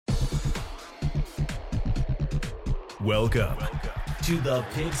Welcome to the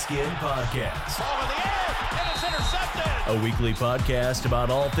Pigskin Podcast. Ball in the air, and it's intercepted. A weekly podcast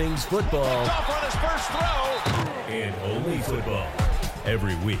about all things football. Off on his first throw. And only football.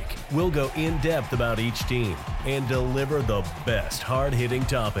 Every week, we'll go in-depth about each team and deliver the best hard-hitting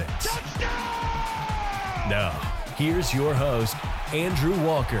topics. Touchdown! Now, here's your host, Andrew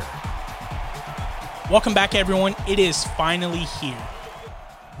Walker. Welcome back, everyone. It is finally here.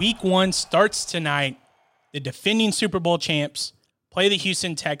 Week 1 starts tonight. The defending Super Bowl champs play the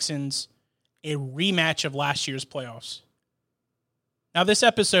Houston Texans, a rematch of last year's playoffs. Now, this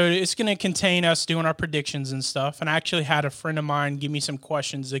episode is going to contain us doing our predictions and stuff, and I actually had a friend of mine give me some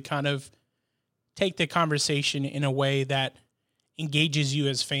questions that kind of take the conversation in a way that engages you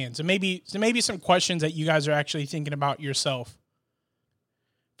as fans, and maybe some questions that you guys are actually thinking about yourself.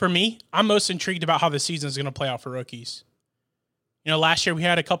 For me, I'm most intrigued about how the season is going to play out for rookies. You know, last year we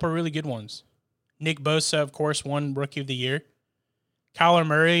had a couple of really good ones. Nick Bosa, of course, won Rookie of the Year. Kyler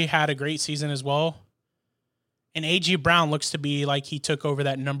Murray had a great season as well. And A.J. Brown looks to be like he took over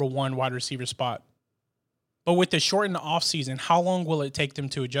that number 1 wide receiver spot. But with the shortened offseason, how long will it take them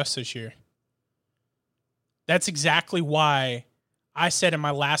to adjust this year? That's exactly why I said in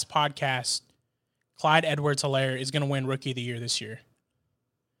my last podcast, Clyde Edwards-Helaire is going to win Rookie of the Year this year.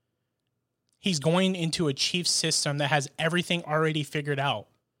 He's going into a Chiefs system that has everything already figured out.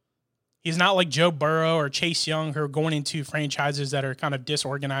 He's not like Joe Burrow or Chase Young, who are going into franchises that are kind of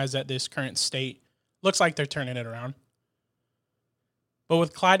disorganized at this current state. Looks like they're turning it around. But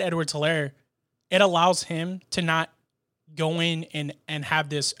with Clyde Edwards-Helaire, it allows him to not go in and have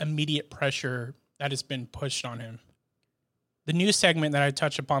this immediate pressure that has been pushed on him. The new segment that I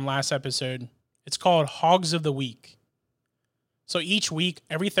touched upon last episode, it's called Hogs of the Week. So each week,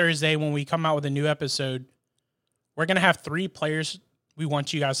 every Thursday when we come out with a new episode, we're going to have 3 players we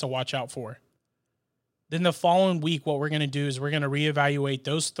want you guys to watch out for. Then the following week, what we're going to do is we're going to reevaluate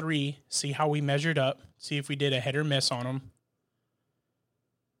those 3, see how we measured up, see if we did a hit or miss on them.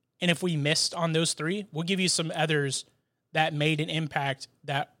 And if we missed on those 3, we'll give you some others that made an impact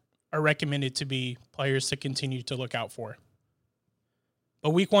that are recommended to be players to continue to look out for. But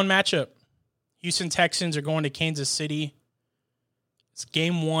week 1 matchup, Houston Texans are going to Kansas City. It's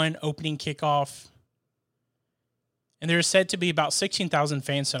game 1, opening kickoff. And there's said to be about 16,000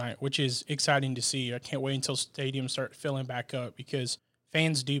 fans tonight, which is exciting to see. I can't wait until stadiums start filling back up because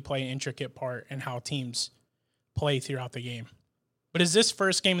fans do play an intricate part in how teams play throughout the game. But is this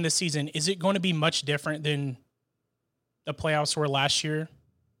first game of the season, is it going to be much different than the playoffs were last year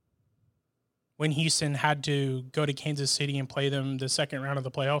when Houston had to go to Kansas City and play them the second round of the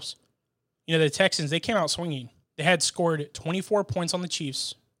playoffs? You know, the Texans, they came out swinging. They had scored 24 points on the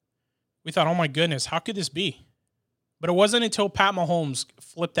Chiefs. We thought, oh my goodness, how could this be? But it wasn't until Pat Mahomes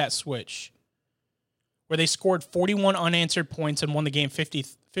flipped that switch where they scored 41 unanswered points and won the game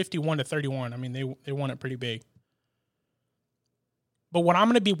 51-31. I mean, they won it pretty big. But what I'm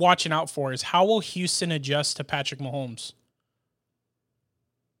going to be watching out for is how will Houston adjust to Patrick Mahomes?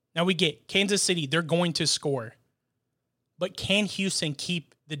 Now we get Kansas City, they're going to score. But can Houston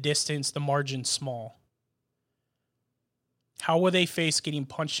keep the distance, the margin small? How will they face getting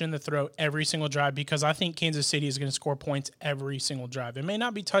punched in the throat every single drive? Because I think Kansas City is going to score points every single drive. It may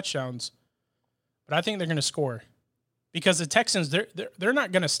not be touchdowns, but I think they're going to score. Because the Texans, they're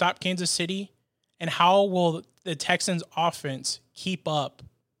not going to stop Kansas City. And how will the Texans' offense keep up?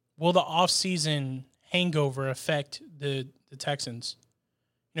 Will the offseason hangover affect the Texans?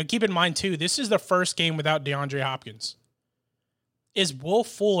 You know, keep in mind, too, this is the first game without DeAndre Hopkins. Is Will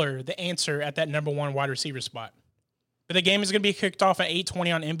Fuller the answer at that number 1 wide receiver spot? But the game is going to be kicked off at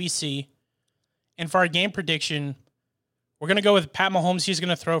 8:20 on NBC. And for our game prediction, we're going to go with Pat Mahomes. He's going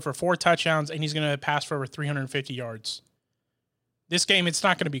to throw for 4 touchdowns, and he's going to pass for over 350 yards. This game, it's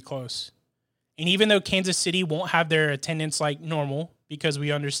not going to be close. And even though Kansas City won't have their attendance like normal because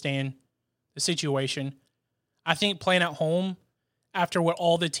we understand the situation, I think playing at home after what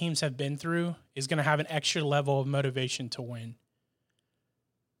all the teams have been through is going to have an extra level of motivation to win.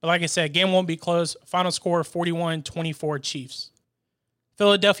 But like I said, game won't be close. Final score, 41-24 Chiefs.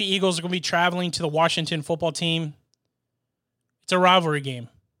 Philadelphia Eagles are going to be traveling to the Washington football team. It's a rivalry game.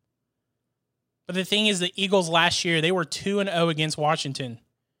 But the thing is, the Eagles last year, they were 2-0 against Washington.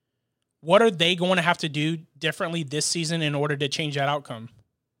 What are they going to have to do differently this season in order to change that outcome?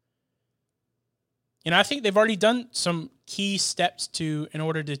 And I think they've already done some key steps in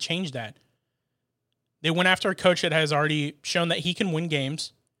order to change that. They went after a coach that has already shown that he can win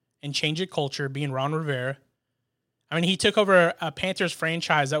games and change a culture, being Ron Rivera. I mean, he took over a Panthers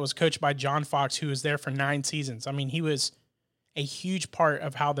franchise that was coached by John Fox, who was there for 9 seasons. I mean, he was a huge part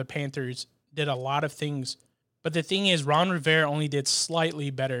of how the Panthers did a lot of things But the thing is, Ron Rivera only did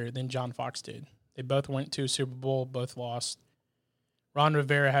slightly better than John Fox did. They both went to a Super Bowl, both lost. Ron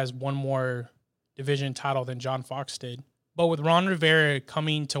Rivera has one more division title than John Fox did. But with Ron Rivera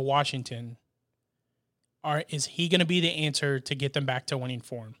coming to Washington, is he going to be the answer to get them back to winning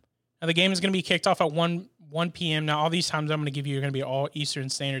form? Now, the game is going to be kicked off at 1 p.m. Now, all these times I'm going to give you are going to be all Eastern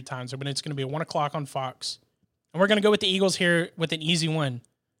Standard Time. So, but it's going to be at 1 o'clock on Fox. And we're going to go with the Eagles here with an easy win.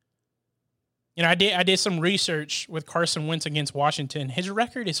 You know, I did some research with Carson Wentz against Washington. His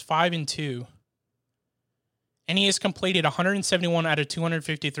record is 5-2. And he has completed 171 out of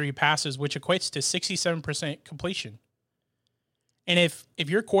 253 passes, which equates to 67% completion. And if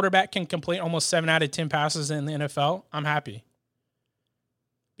your quarterback can complete almost 7 out of 10 passes in the NFL, I'm happy.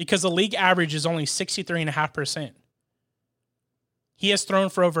 Because the league average is only 63.5%. He has thrown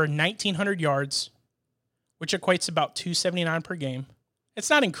for over 1,900 yards, which equates to about 279 per game. It's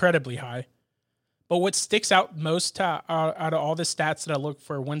not incredibly high. But what sticks out most out of all the stats that I look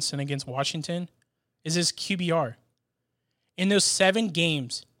for Winston against Washington is his QBR. In those 7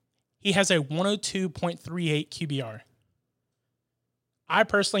 games, he has a 102.38 QBR. I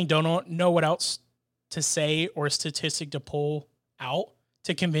personally don't know what else to say or a statistic to pull out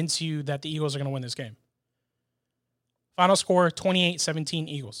to convince you that the Eagles are going to win this game. Final score, 28-17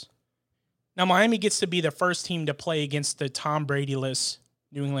 Eagles. Now, Miami gets to be the first team to play against the Tom Brady-less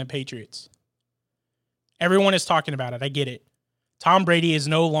New England Patriots. Everyone is talking about it. I get it. Tom Brady is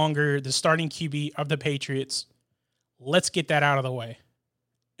no longer the starting QB of the Patriots. Let's get that out of the way.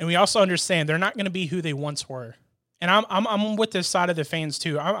 And we also understand they're not going to be who they once were. And I'm with this side of the fans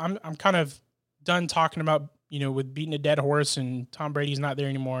too. I'm kind of done talking about, you know, with beating a dead horse and Tom Brady's not there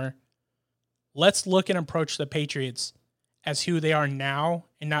anymore. Let's look and approach the Patriots as who they are now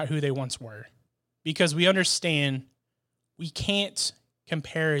and not who they once were. Because we understand we can't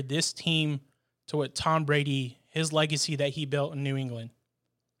compare this team to what Tom Brady, his legacy that he built in New England.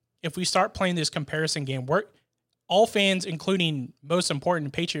 If we start playing this comparison game, all fans, including most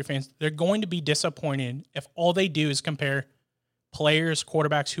important Patriot fans, they're going to be disappointed if all they do is compare players,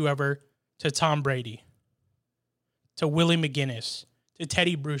 quarterbacks, whoever, to Tom Brady, to Willie McGinnis, to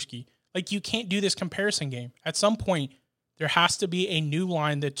Teddy Bruschi. Like, you can't do this comparison game. At some point, there has to be a new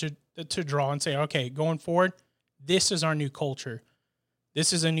line that to draw and say, okay, going forward, this is our new culture.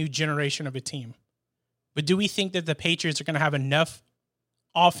 This is a new generation of a team. But do we think that the Patriots are going to have enough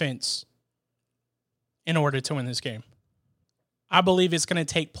offense in order to win this game? I believe it's going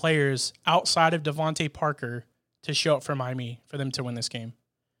to take players outside of Devontae Parker to show up for Miami for them to win this game.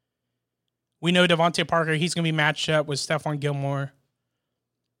 We know Devontae Parker, he's going to be matched up with Stephon Gilmore.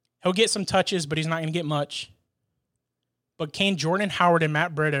 He'll get some touches, but he's not going to get much. But can Jordan Howard and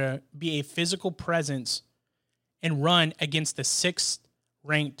Matt Breida be a physical presence and run against the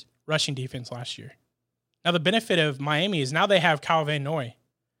 6th-ranked rushing defense last year? Now, the benefit of Miami is now they have Kyle Van Noy.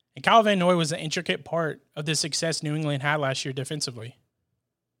 And Kyle Van Noy was an intricate part of the success New England had last year defensively.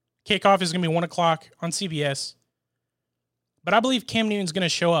 Kickoff is going to be 1 o'clock on CBS. But I believe Cam Newton's going to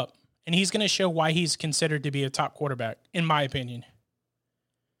show up. And he's going to show why he's considered to be a top quarterback, in my opinion.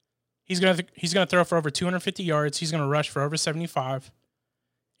 He's going to throw for over 250 yards. He's going to rush for over 75.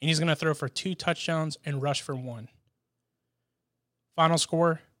 And he's going to throw for 2 touchdowns and rush for 1. Final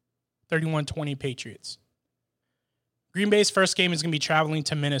score, 31-20 Patriots. Green Bay's first game is going to be traveling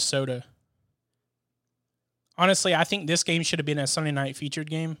to Minnesota. Honestly, I think this game should have been a Sunday night featured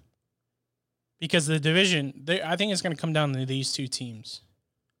game because the division, I think it's going to come down to these 2 teams.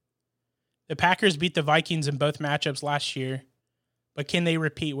 The Packers beat the Vikings in both matchups last year, but can they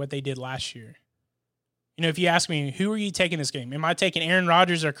repeat what they did last year? You know, if you ask me, who are you taking this game? Am I taking Aaron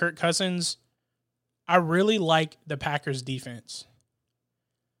Rodgers or Kirk Cousins? I really like the Packers defense.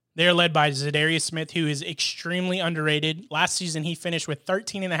 They're led by Zadarius Smith, who is extremely underrated. Last season, he finished with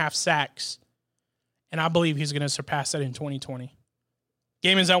 13.5 sacks, and I believe he's going to surpass that in 2020.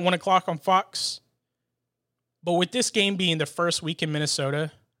 Game is at 1 o'clock on Fox. But with this game being the first week in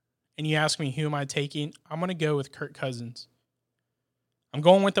Minnesota, and you ask me who am I taking, I'm going to go with Kirk Cousins. I'm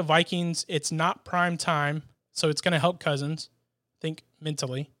going with the Vikings. It's not prime time, so it's going to help Cousins, I think,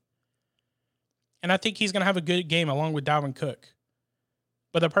 mentally. And I think he's going to have a good game along with Dalvin Cook.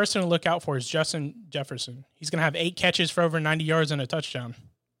 But the person to look out for is Justin Jefferson. He's going to have 8 catches for over 90 yards and a touchdown.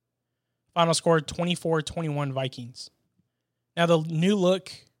 Final score, 24-21 Vikings. Now, the new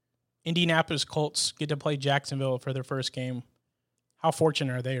look Indianapolis Colts get to play Jacksonville for their first game. How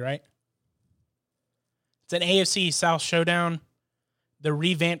fortunate are they, right? It's an AFC South showdown. The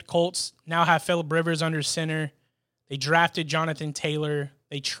revamped Colts now have Phillip Rivers under center. They drafted Jonathan Taylor.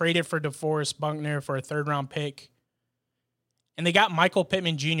 They traded for DeForest Buckner for a 3rd-round pick. And they got Michael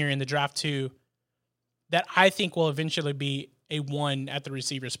Pittman Jr. in the draft too. that I think will eventually be a 1 at the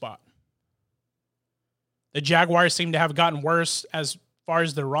receiver spot. The Jaguars seem to have gotten worse as far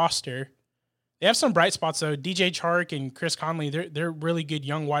as the roster. They have some bright spots, though. DJ Chark and Chris Conley, they're really good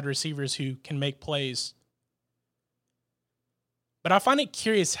young wide receivers who can make plays. But I find it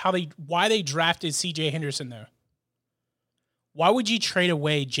curious why they drafted C.J. Henderson, though. Why would you trade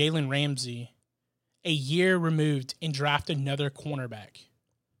away Jalen Ramsey a year removed and draft another cornerback?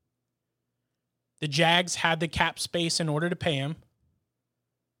 The Jags had the cap space in order to pay him.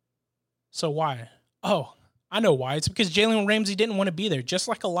 So why? Oh, I know why. It's because Jalen Ramsey didn't want to be there, just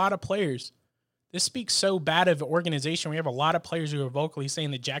like a lot of players. This speaks so bad of an organization. We have a lot of players who are vocally saying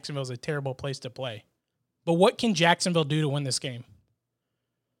that Jacksonville is a terrible place to play. But what can Jacksonville do to win this game?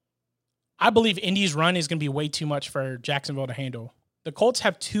 I believe Indy's run is going to be way too much for Jacksonville to handle. The Colts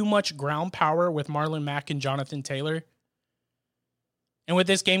have too much ground power with Marlon Mack and Jonathan Taylor. And with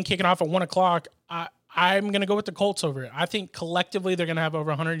this game kicking off at 1 o'clock, I'm going to go with the Colts over it. I think collectively they're going to have over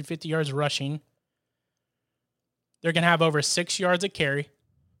 150 yards rushing. They're going to have over 6 yards a carry.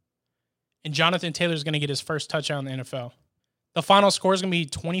 And Jonathan Taylor is going to get his first touchdown in the NFL. The final score is going to be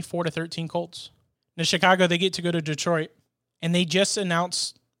 24-13 Colts. Now, Chicago, they get to go to Detroit. And they just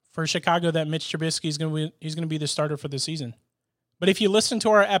announced for Chicago that Mitch Trubisky is going to be the starter for the season. But if you listen to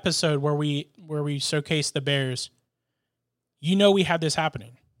our episode where we showcase the Bears, you know we had this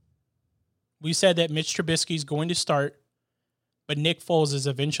happening. We said that Mitch Trubisky is going to start, but Nick Foles is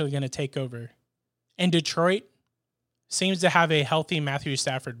eventually going to take over. And Detroit seems to have a healthy Matthew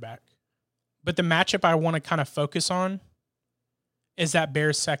Stafford back. But the matchup I want to kind of focus on is that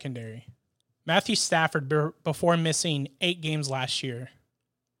Bears secondary. Matthew Stafford, before missing 8 games last year,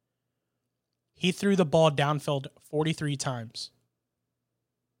 he threw the ball downfield 43 times,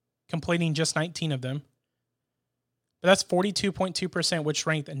 completing just 19 of them. But that's 42.2%, which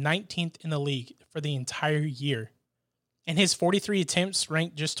ranked 19th in the league for the entire year. And his 43 attempts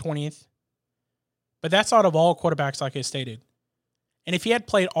ranked just 20th. But that's out of all quarterbacks, like I stated. And if he had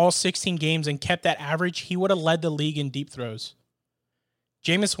played all 16 games and kept that average, he would have led the league in deep throws.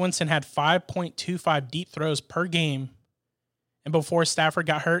 Jameis Winston had 5.25 deep throws per game. And before Stafford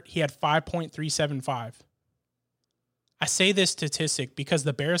got hurt, he had 5.375. I say this statistic because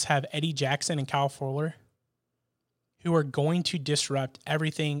the Bears have Eddie Jackson and Kyle Fuller, who are going to disrupt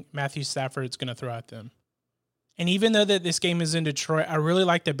everything Matthew Stafford is going to throw at them. And even though that this game is in Detroit, I really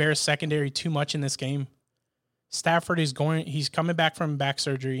like the Bears secondary too much in this game. Stafford he's coming back from back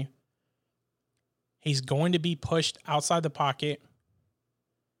surgery. He's going to be pushed outside the pocket.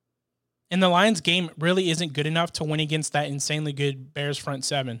 And the Lions game really isn't good enough to win against that insanely good Bears front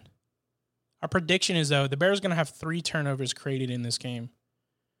seven. Our prediction is, though, the Bears are going to have 3 turnovers created in this game.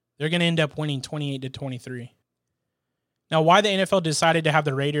 They're going to end up winning 28-23. Now, why the NFL decided to have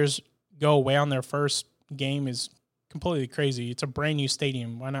the Raiders go away on their first game is completely crazy. It's a brand new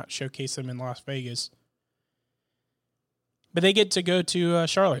stadium. Why not showcase them in Las Vegas? But they get to go to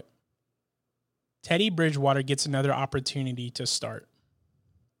Charlotte. Teddy Bridgewater gets another opportunity to start.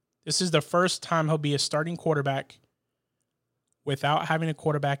 This is the first time he'll be a starting quarterback without having a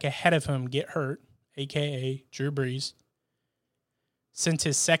quarterback ahead of him get hurt, a.k.a. Drew Brees, since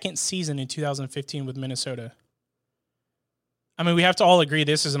his second season in 2015 with Minnesota. I mean, we have to all agree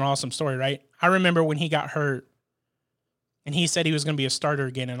this is an awesome story, right? I remember when he got hurt and he said he was going to be a starter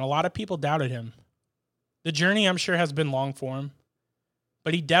again, and a lot of people doubted him. The journey, I'm sure, has been long for him,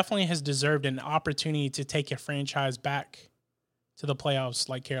 but he definitely has deserved an opportunity to take a franchise back to the playoffs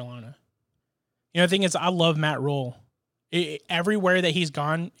like Carolina. You know, the thing is, I love Matt Rule. Everywhere that he's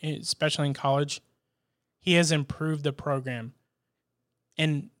gone, especially in college, he has improved the program.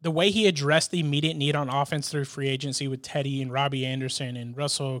 And the way he addressed the immediate need on offense through free agency with Teddy and Robbie Anderson and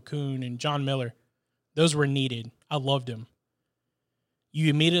Russell Okung and John Miller, those were needed. I loved him. You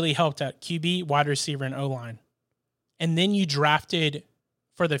immediately helped out QB, wide receiver, and O-line. And then you drafted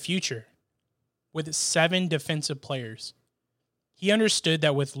for the future with 7 defensive players. He understood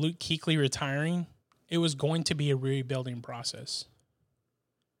that with Luke Kuechly retiring, it was going to be a rebuilding process.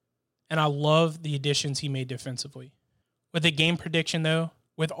 And I love the additions he made defensively. With the game prediction, though,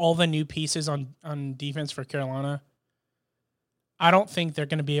 with all the new pieces on defense for Carolina, I don't think they're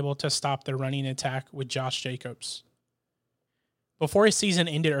going to be able to stop the running attack with Josh Jacobs. Before his season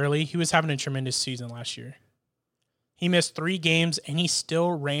ended early, he was having a tremendous season last year. He missed 3 games, and he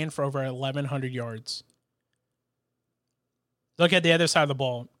still ran for over 1,100 yards. Look at the other side of the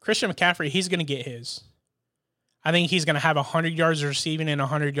ball. Christian McCaffrey, he's going to get his. I think he's going to have 100 yards receiving and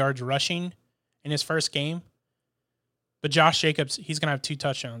 100 yards rushing in his first game. But Josh Jacobs, he's going to have 2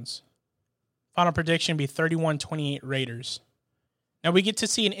 touchdowns. Final prediction be 31-28 Raiders. Now we get to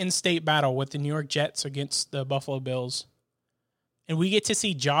see an in-state battle with the New York Jets against the Buffalo Bills. And we get to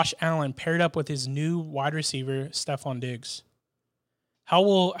see Josh Allen paired up with his new wide receiver, Stephon Diggs. How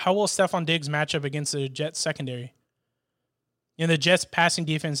will Stephon Diggs match up against the Jets secondary? In the Jets passing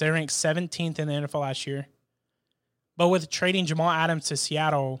defense, they ranked 17th in the NFL last year. But with trading Jamal Adams to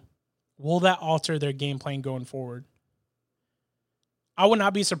Seattle, will that alter their game plan going forward? I would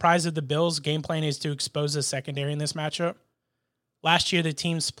not be surprised if the Bills' game plan is to expose the secondary in this matchup. Last year, the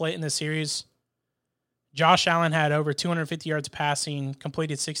team split in the series. Josh Allen had over 250 yards passing,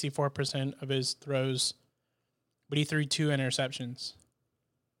 completed 64% of his throws, but he threw 2 interceptions.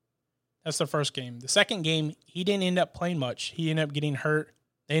 That's the first game. The second game, he didn't end up playing much. He ended up getting hurt.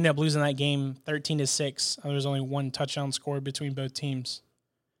 They ended up losing that game 13-6. There was only 1 touchdown scored between both teams.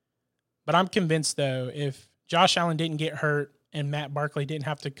 But I'm convinced, though, if Josh Allen didn't get hurt and Matt Barkley didn't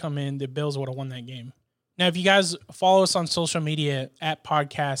have to come in, the Bills would have won that game. Now, if you guys follow us on social media at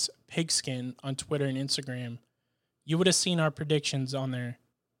Podcast Pigskin on Twitter and Instagram, you would have seen our predictions on there.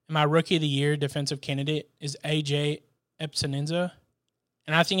 And my Rookie of the Year defensive candidate is A.J. Epineza.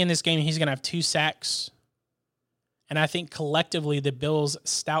 And I think in this game, he's going to have 2 sacks. And I think collectively, the Bills'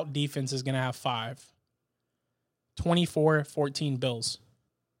 stout defense is going to have 5. 24-14 Bills.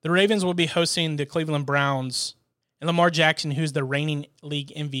 The Ravens will be hosting the Cleveland Browns. And Lamar Jackson, who's the reigning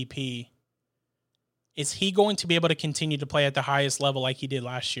league MVP, is he going to be able to continue to play at the highest level like he did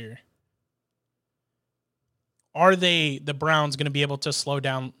last year? Are the Browns, going to be able to slow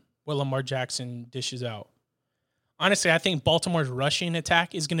down what Lamar Jackson dishes out? Honestly, I think Baltimore's rushing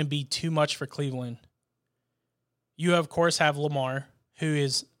attack is going to be too much for Cleveland. You, of course, have Lamar, who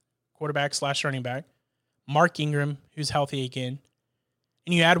is quarterback / running back, Mark Ingram, who's healthy again,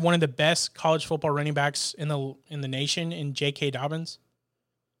 and you add one of the best college football running backs in the nation in J.K. Dobbins.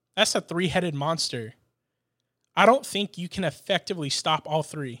 That's a 3-headed monster. I don't think you can effectively stop all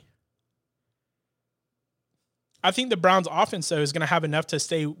 3. I think the Browns' offense, though, is going to have enough to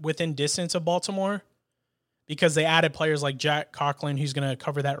stay within distance of Baltimore because they added players like Jack Conklin, who's going to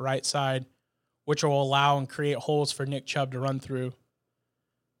cover that right side, which will allow and create holes for Nick Chubb to run through.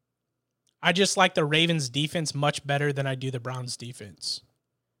 I just like the Ravens' defense much better than I do the Browns' defense.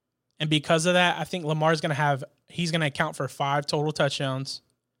 And because of that, I think Lamar's going to account for 5 total touchdowns.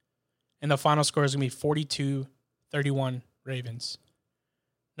 And the final score is going to be 42-31 Ravens.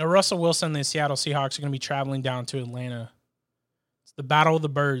 Now, Russell Wilson and the Seattle Seahawks are going to be traveling down to Atlanta. It's the Battle of the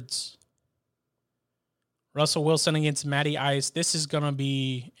Birds. Russell Wilson against Matty Ice. This is going to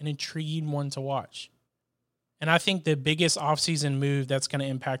be an intriguing one to watch. And I think the biggest offseason move that's going to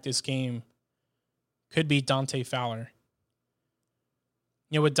impact this game could be Dante Fowler.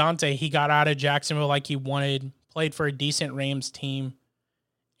 You know, with Dante, he got out of Jacksonville like he wanted, played for a decent Rams team,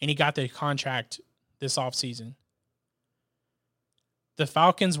 and he got the contract this offseason. The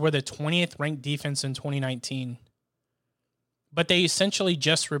Falcons were the 20th ranked defense in 2019, but they essentially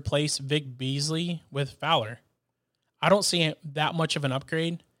just replaced Vic Beasley with Fowler. I don't see that much of an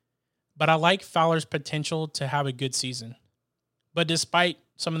upgrade, but I like Fowler's potential to have a good season. But despite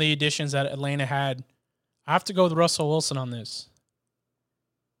some of the additions that Atlanta had, I have to go with Russell Wilson on this.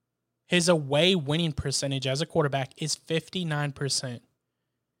 His away winning percentage as a quarterback is 59%.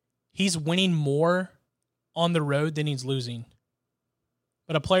 He's winning more on the road than he's losing.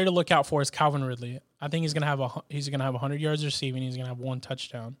 But a player to look out for is Calvin Ridley. I think he's going to have 100 yards receiving. He's going to have 1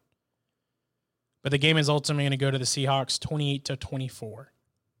 touchdown. But the game is ultimately going to go to the Seahawks 28-24.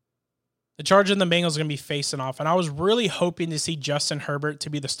 The Chargers and the Bengals are going to be facing off. And I was really hoping to see Justin Herbert to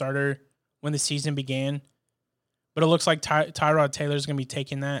be the starter when the season began. But it looks like Tyrod Taylor is going to be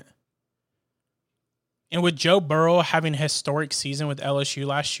taking that. And with Joe Burrow having a historic season with LSU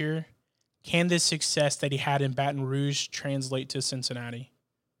last year, can this success that he had in Baton Rouge translate to Cincinnati?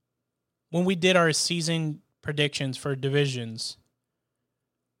 When we did our season predictions for divisions,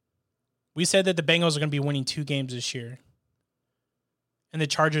 we said that the Bengals are going to be winning 2 games this year. And the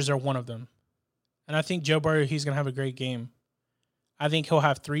Chargers are one of them. And I think Joe Burrow, he's going to have a great game. I think he'll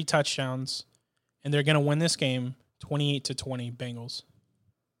have 3 touchdowns, and they're going to win this game 28-20 Bengals.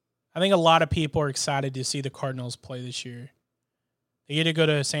 I think a lot of people are excited to see the Cardinals play this year. They get to go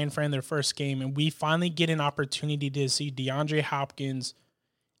to San Fran their first game, and we finally get an opportunity to see DeAndre Hopkins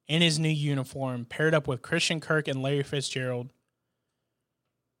in his new uniform paired up with Christian Kirk and Larry Fitzgerald.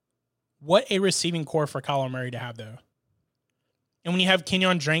 What a receiving core for Kyler Murray to have, though. And when you have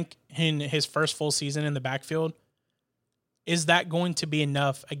Kenyon Drake in his first full season in the backfield, is that going to be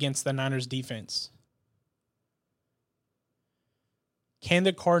enough against the Niners defense? Can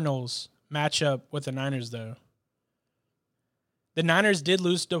the Cardinals match up with the Niners, though? The Niners did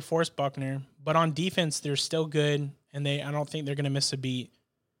lose to DeForest Buckner, but on defense, they're still good, and I don't think they're going to miss a beat.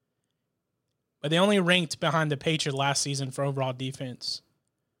 But they only ranked behind the Patriots last season for overall defense.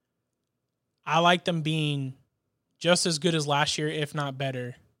 I like them being just as good as last year, if not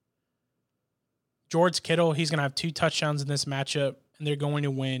better. George Kittle, he's going to have 2 touchdowns in this matchup, and they're going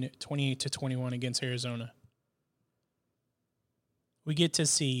to win 28-21 against Arizona. We get to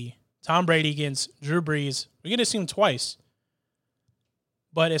see Tom Brady against Drew Brees. We get to see him twice.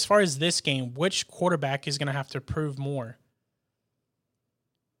 But as far as this game, which quarterback is going to have to prove more?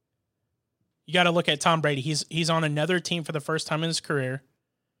 You got to look at Tom Brady. He's on another team for the first time in his career.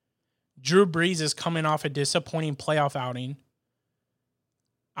 Drew Brees is coming off a disappointing playoff outing.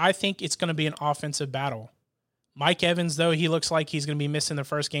 I think it's going to be an offensive battle. Mike Evans, though, he looks like he's going to be missing the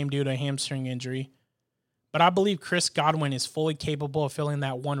first game due to a hamstring injury. But I believe Chris Godwin is fully capable of filling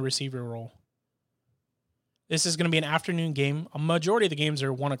that one receiver role. This is going to be an afternoon game. A majority of the games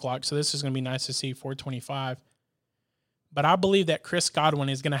are 1 o'clock, so this is going to be nice to see, 4:25. But I believe that Chris Godwin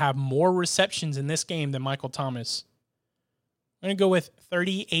is going to have more receptions in this game than Michael Thomas. I'm going to go with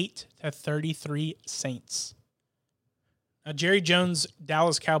 38-33 Saints. Now, Jerry Jones,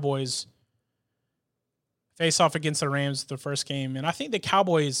 Dallas Cowboys face off against the Rams the first game. And I think the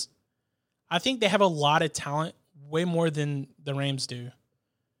Cowboys, I think they have a lot of talent, way more than the Rams do.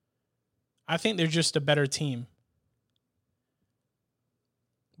 I think they're just a better team.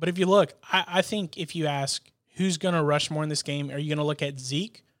 But if you look, I think if you ask who's going to rush more in this game, are you going to look at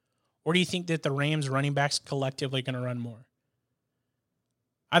Zeke? Or do you think that the Rams running backs collectively are going to run more?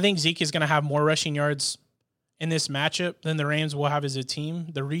 I think Zeke is going to have more rushing yards in this matchup than the Rams will have as a team.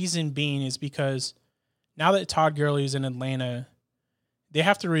 The reason being is because now that Todd Gurley is in Atlanta, they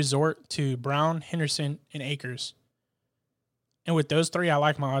have to resort to Brown, Henderson, and Akers. And with those 3, I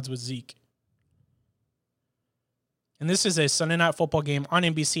like my odds with Zeke. And this is a Sunday Night Football game on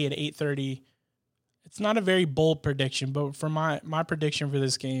NBC at 8:30. It's not a very bold prediction, but for my prediction for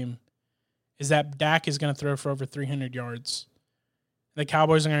this game is that Dak is going to throw for over 300 yards. The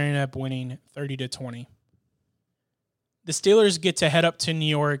Cowboys are going to end up winning 30-20. The Steelers get to head up to New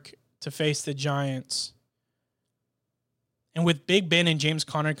York to face the Giants. And with Big Ben and James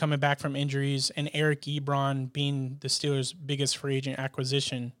Conner coming back from injuries and Eric Ebron being the Steelers' biggest free agent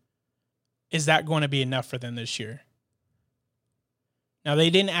acquisition, is that going to be enough for them this year? Now, they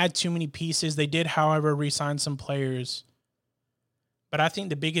didn't add too many pieces. They did, however, re-sign some players. But I think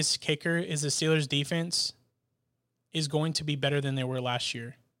the biggest kicker is the Steelers' defense is going to be better than they were last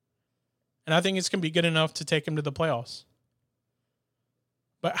year. And I think it's going to be good enough to take them to the playoffs.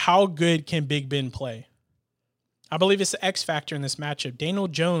 But how good can Big Ben play? I believe it's the X factor in this matchup. Daniel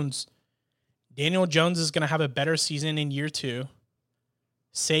Jones is going to have a better season in year 2.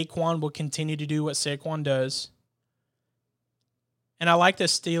 Saquon will continue to do what Saquon does. And I like the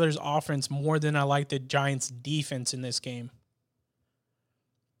Steelers' offense more than I like the Giants' defense in this game.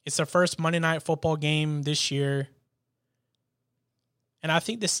 It's the first Monday Night Football game this year. And I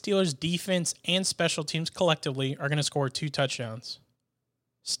think the Steelers' defense and special teams collectively are going to score 2 touchdowns.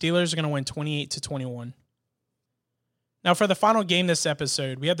 Steelers are going to win 28-21. Now, for the final game this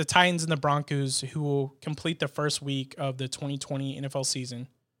episode, we have the Titans and the Broncos who will complete the first week of the 2020 NFL season.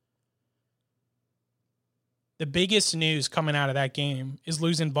 The biggest news coming out of that game is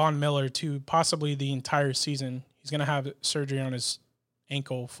losing Von Miller to possibly the entire season. He's going to have surgery on his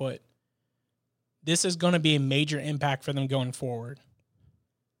ankle, foot. This is going to be a major impact for them going forward.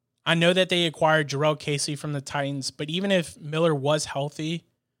 I know that they acquired Jarrell Casey from the Titans, but even if Miller was healthy,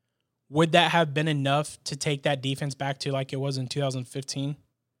 would that have been enough to take that defense back to like it was in 2015?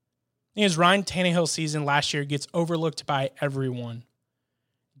 Because Ryan Tannehill's season last year gets overlooked by everyone.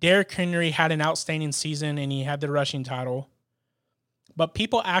 Derrick Henry had an outstanding season and he had the rushing title. But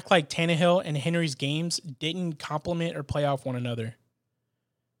people act like Tannehill and Henry's games didn't complement or play off one another.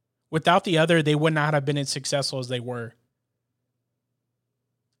 Without the other, they would not have been as successful as they were.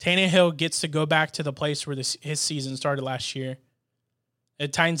 Tannehill gets to go back to the place where his season started last year. The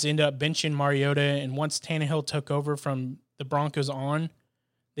Titans end up benching Mariota, and once Tannehill took over from the Broncos on,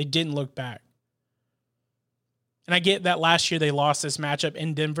 they didn't look back. And I get that last year they lost this matchup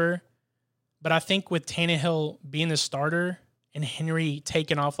in Denver, but I think with Tannehill being the starter and Henry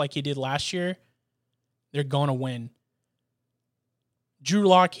taking off like he did last year, they're going to win. Drew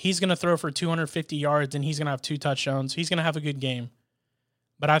Lock, he's going to throw for 250 yards, and he's going to have 2 touchdowns. He's going to have a good game.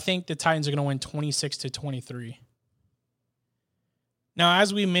 But I think the Titans are going to win 26-23. Now,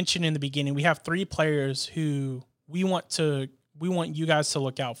 as we mentioned in the beginning, we have 3 players who we want you guys to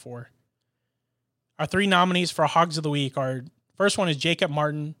look out for. Our 3 nominees for Hogs of the Week are, first one is Jacob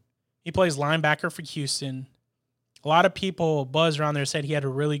Martin. He plays linebacker for Houston. A lot of people buzz around there said he had a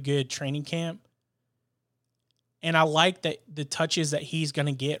really good training camp. And I like that the touches that he's going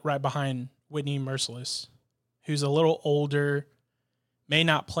to get right behind Whitney Merciless, who's a little older, may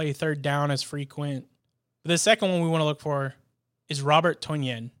not play third down as frequent. But the second one we want to look for is Robert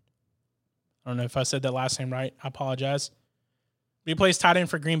Tonyan. I don't know if I said that last name right. I apologize. But he plays tight end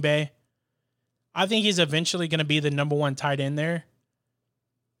for Green Bay. I think he's eventually going to be the number one tight end there.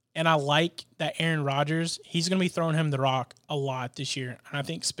 And I like that Aaron Rodgers, he's going to be throwing him the rock a lot this year. And I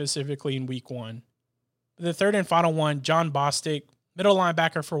think specifically in week 1. The third and final one, John Bostic, middle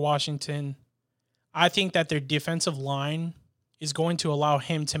linebacker for Washington. I think that their defensive line is going to allow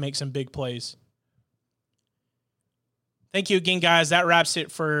him to make some big plays. Thank you again, guys. That wraps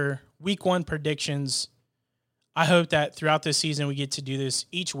it for week 1 predictions. I hope that throughout this season we get to do this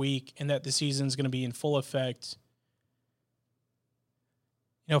each week and that the season is going to be in full effect.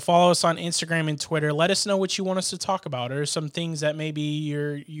 Follow us on Instagram and Twitter. Let us know what you want us to talk about or some things that maybe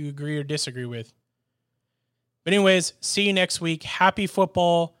you agree or disagree with. But anyways, see you next week. Happy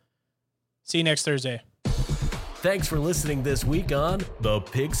football. See you next Thursday. Thanks for listening this week on the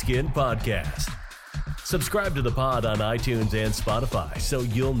Pigskin Podcast. Subscribe to the pod on iTunes and Spotify so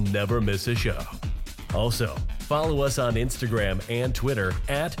you'll never miss a show. Also, follow us on Instagram and Twitter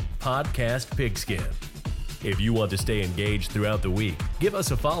at Podcast Pigskin. If you want to stay engaged throughout the week, give us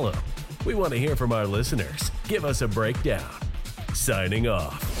a follow. We want to hear from our listeners. Give us a breakdown. Signing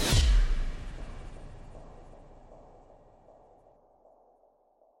off.